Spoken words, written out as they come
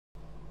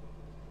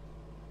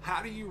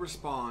How do you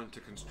respond to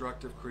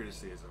constructive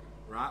criticism,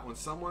 right? When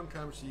someone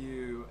comes to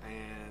you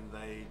and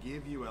they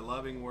give you a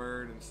loving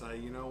word and say,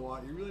 you know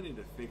what, you really need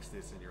to fix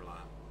this in your life.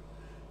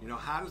 You know,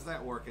 how does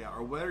that work out?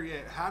 Or better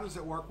yet, how does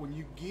it work when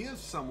you give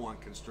someone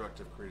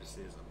constructive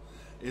criticism?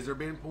 Is there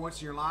been points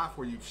in your life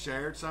where you've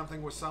shared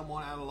something with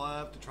someone out of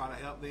love to try to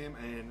help them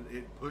and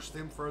it pushed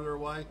them further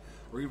away,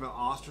 or even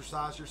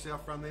ostracized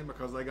yourself from them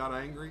because they got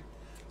angry?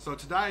 So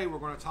today we're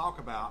going to talk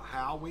about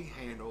how we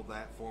handle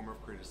that form of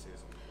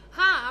criticism.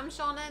 Hi, I'm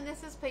Shawnna, and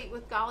this is Pete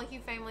with Golly Hugh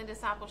Family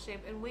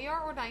Discipleship, and we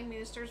are ordained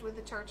ministers with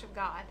the Church of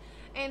God.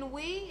 And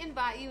we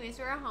invite you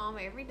into our home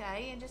every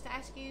day and just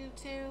ask you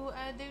to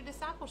do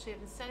discipleship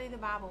and study the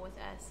Bible with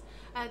us.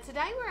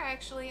 Today we're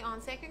actually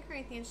on 2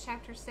 Corinthians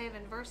chapter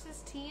 7,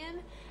 verses 10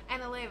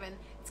 and 11.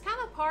 It's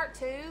kind of part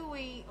 2.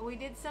 We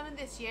did some of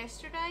this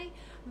yesterday,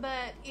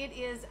 but it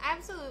is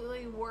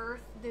absolutely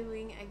worth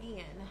doing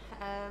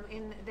again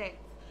in depth.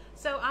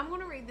 So I'm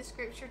going to read the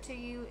scripture to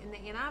you in the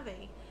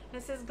NIV.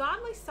 And it says,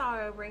 "Godly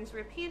sorrow brings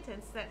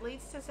repentance that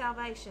leads to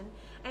salvation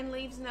and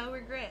leaves no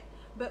regret.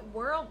 But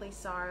worldly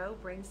sorrow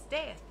brings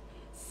death.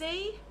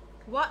 See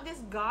what this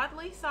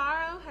godly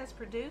sorrow has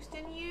produced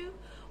in you,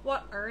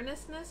 what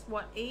earnestness,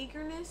 what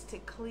eagerness to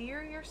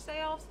clear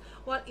yourselves,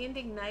 what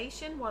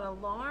indignation, what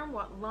alarm,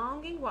 what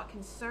longing, what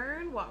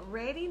concern, what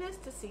readiness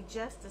to see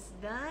justice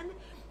done.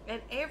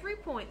 At every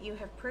point you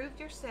have proved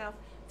yourself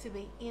to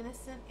be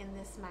innocent in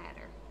this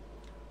matter."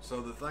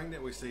 So the thing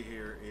that we see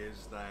here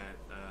is that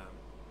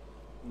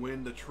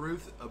when the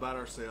truth about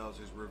ourselves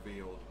is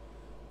revealed,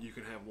 you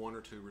can have one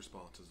or two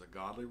responses: a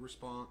godly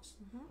response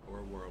or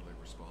a worldly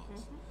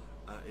response.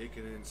 It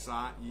can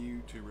incite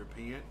you to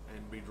repent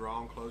and be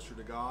drawn closer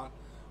to God,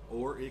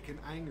 or it can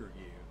anger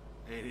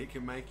you, and it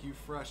can make you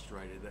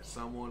frustrated that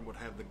someone would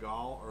have the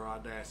gall or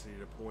audacity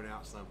to point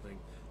out something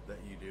that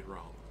you did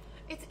wrong.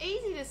 It's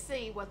easy to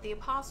see what the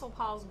Apostle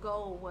Paul's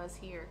goal was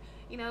here.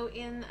 You know,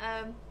 in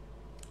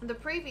the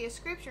previous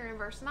scripture in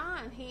verse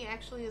 9, he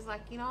actually is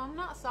like, I'm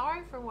not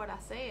sorry for what I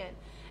said.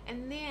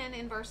 And then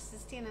in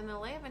verses 10 and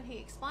 11, he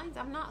explains,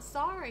 I'm not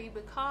sorry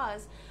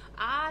because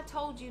I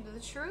told you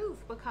the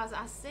truth, because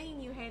I seen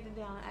you headed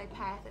down a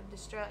path of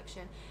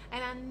destruction.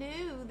 And I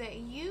knew that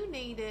you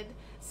needed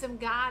some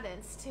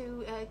guidance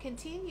to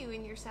continue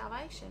in your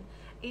salvation.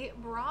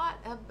 It brought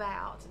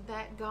about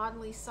that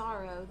godly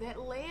sorrow that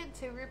led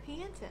to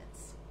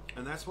repentance.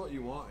 And that's what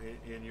you want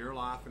in your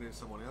life and in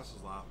someone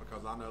else's life,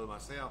 because I know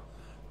myself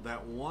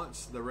that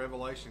once the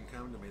revelation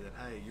come to me that,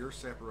 hey, you're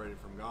separated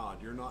from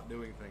God, you're not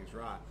doing things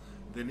right,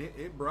 then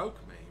it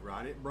broke me,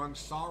 right? It brought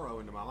sorrow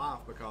into my life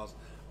because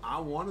I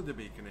wanted to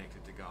be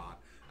connected to God.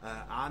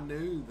 I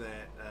knew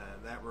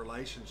that that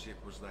relationship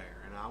was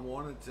there, and I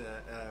wanted to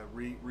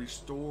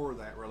restore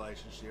that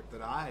relationship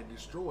that I had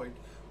destroyed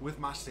with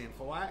my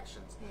sinful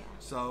actions. Yeah.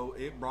 So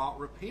it brought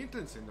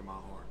repentance into my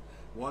heart.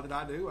 What did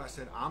I do? I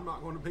said, I'm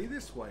not going to be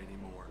this way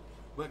anymore.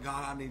 But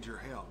God, I need your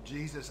help.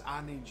 Jesus,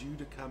 I need you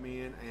to come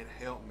in and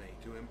help me,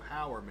 to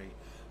empower me.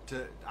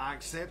 I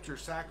accept your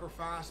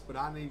sacrifice, but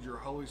I need your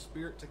Holy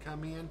Spirit to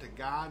come in to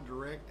guide,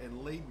 direct,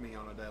 and lead me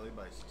on a daily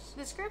basis.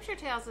 The scripture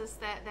tells us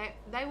that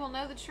they will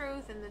know the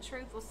truth, and the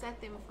truth will set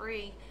them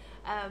free.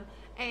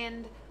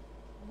 And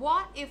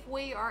what if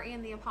we are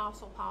in the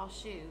Apostle Paul's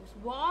shoes?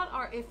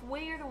 If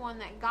we are the one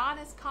that God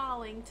is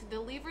calling to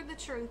deliver the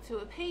truth to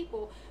a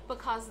people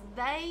because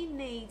they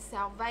need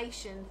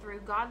salvation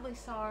through godly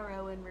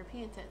sorrow and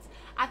repentance?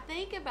 I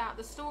think about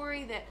the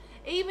story that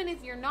even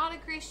if you're not a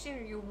Christian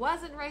or you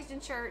wasn't raised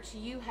in church,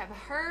 you have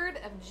heard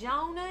of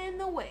Jonah and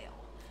the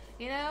whale.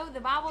 You know, the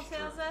Bible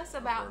tells us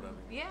about,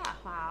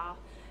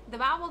 the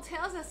Bible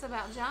tells us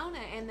about Jonah,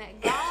 and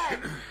that God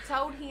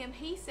told him,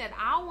 he said,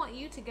 I want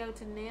you to go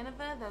to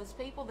Nineveh. Those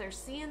people, their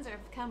sins have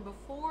come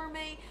before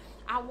me.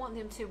 I want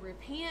them to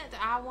repent.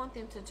 I want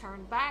them to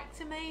turn back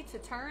to me, to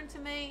turn to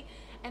me,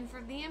 and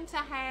for them to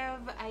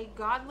have a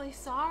godly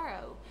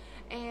sorrow.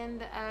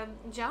 And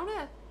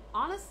Jonah,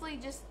 honestly,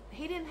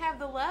 he didn't have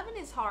the love in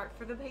his heart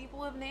for the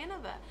people of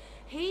Nineveh.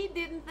 He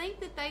didn't think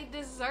that they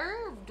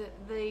deserved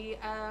the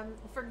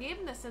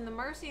forgiveness and the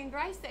mercy and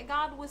grace that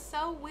God was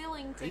so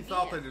willing to give. He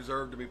thought they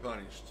deserved to be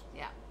punished.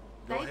 Yeah.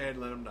 Go ahead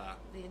and let them die.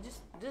 Yeah,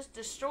 just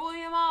destroy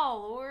them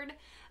all, Lord.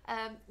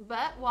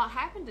 But what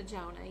happened to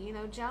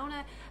Jonah?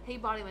 Jonah, he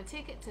bought him a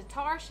ticket to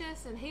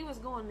Tarshish, and he was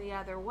going the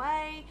other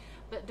way.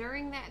 But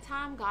during that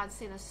time, God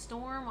sent a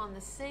storm on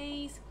the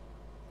seas,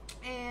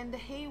 and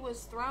he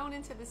was thrown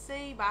into the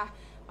sea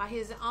by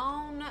his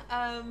own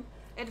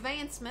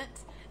advancement,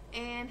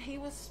 and he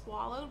was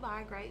swallowed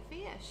by a great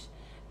fish.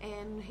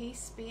 And he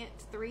spent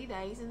 3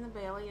 days in the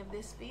belly of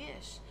this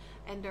fish.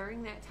 And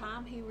during that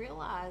time, he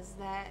realized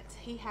that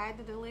he had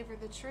to deliver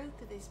the truth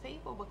to these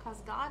people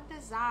because God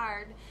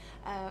desired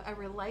a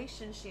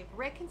relationship,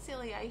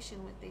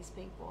 reconciliation with these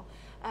people.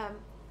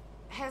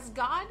 Has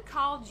God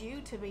called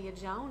you to be a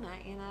Jonah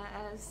in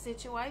a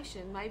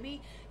situation?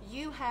 Maybe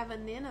you have a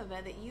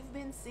Nineveh that you've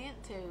been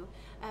sent to.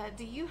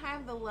 Do you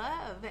have the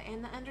love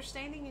and the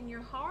understanding in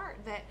your heart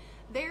that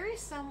there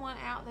is someone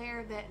out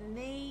there that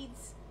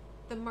needs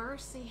the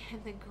mercy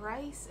and the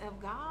grace of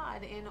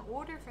God in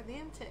order for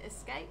them to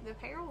escape the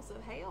perils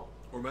of hell.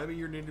 Or maybe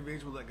you're an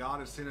individual that God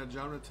has sent a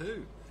Jonah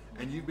to,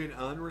 and you've been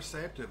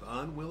unreceptive,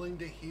 unwilling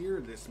to hear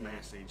this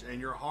message,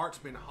 and your heart's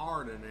been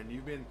hardened, and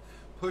you've been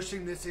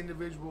pushing this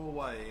individual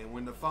away, and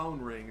when the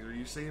phone rings or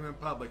you see them in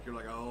public, you're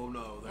like, oh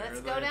no, let's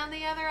go down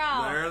the other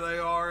aisle. There they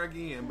are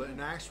again. But in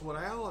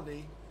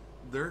actuality,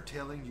 they're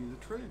telling you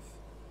the truth,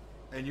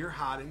 and you're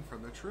hiding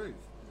from the truth.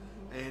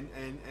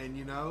 And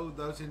you know,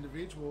 those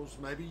individuals,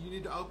 maybe you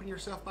need to open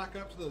yourself back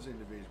up to those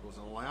individuals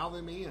and allow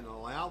them in,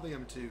 allow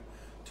them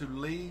to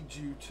lead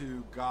you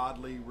to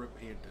godly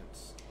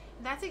repentance.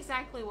 That's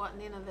exactly what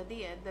Nineveh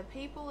did. The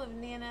people of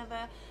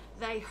Nineveh,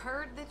 they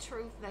heard the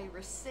truth, they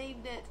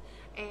received it,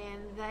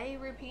 and they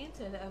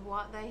repented of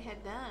what they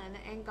had done.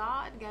 And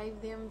God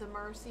gave them the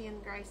mercy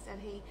and grace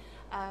that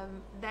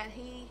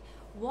He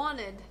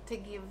wanted to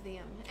give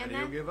them. And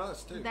He'll give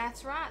us too.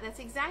 That's right. That's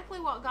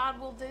exactly what God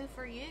will do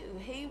for you.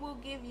 He will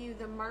give you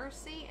the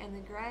mercy and the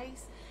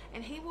grace,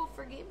 and He will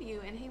forgive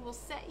you, and He will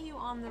set you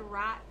on the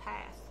right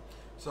path.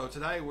 So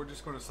today we're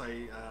just going to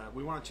say,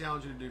 we want to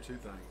challenge you to do two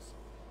things.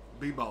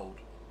 Be bold.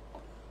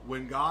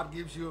 When God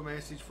gives you a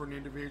message for an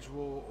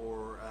individual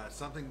or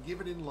something, give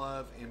it in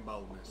love and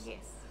boldness.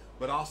 Yes.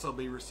 But also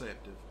be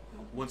receptive.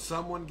 When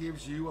someone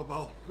gives you a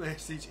bold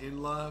message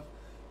in love,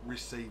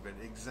 receive it,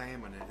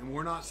 examine it. And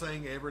we're not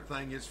saying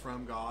everything is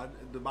from God.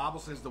 The Bible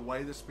says the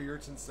way the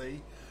spirits and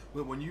see.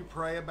 But when you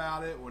pray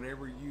about it,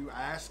 whenever you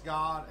ask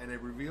God and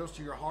it reveals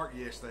to your heart,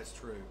 yes, that's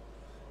true,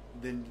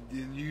 then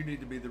you need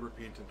to be the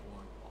repentant one.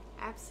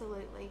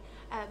 Absolutely.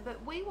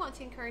 But we want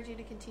to encourage you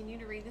to continue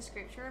to read the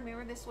scripture.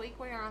 Remember, this week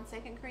we are on 2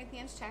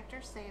 Corinthians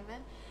chapter 7.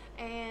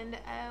 And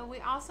we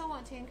also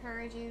want to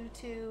encourage you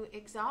to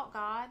exalt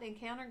God,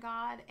 encounter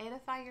God,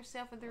 edify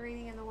yourself with the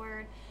reading of the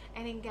Word,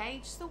 and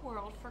engage the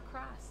world for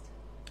Christ.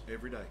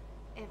 Every day.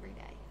 Every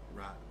day.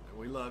 Right.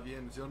 We love you.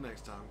 And until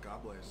next time,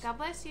 God bless. God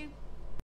bless you.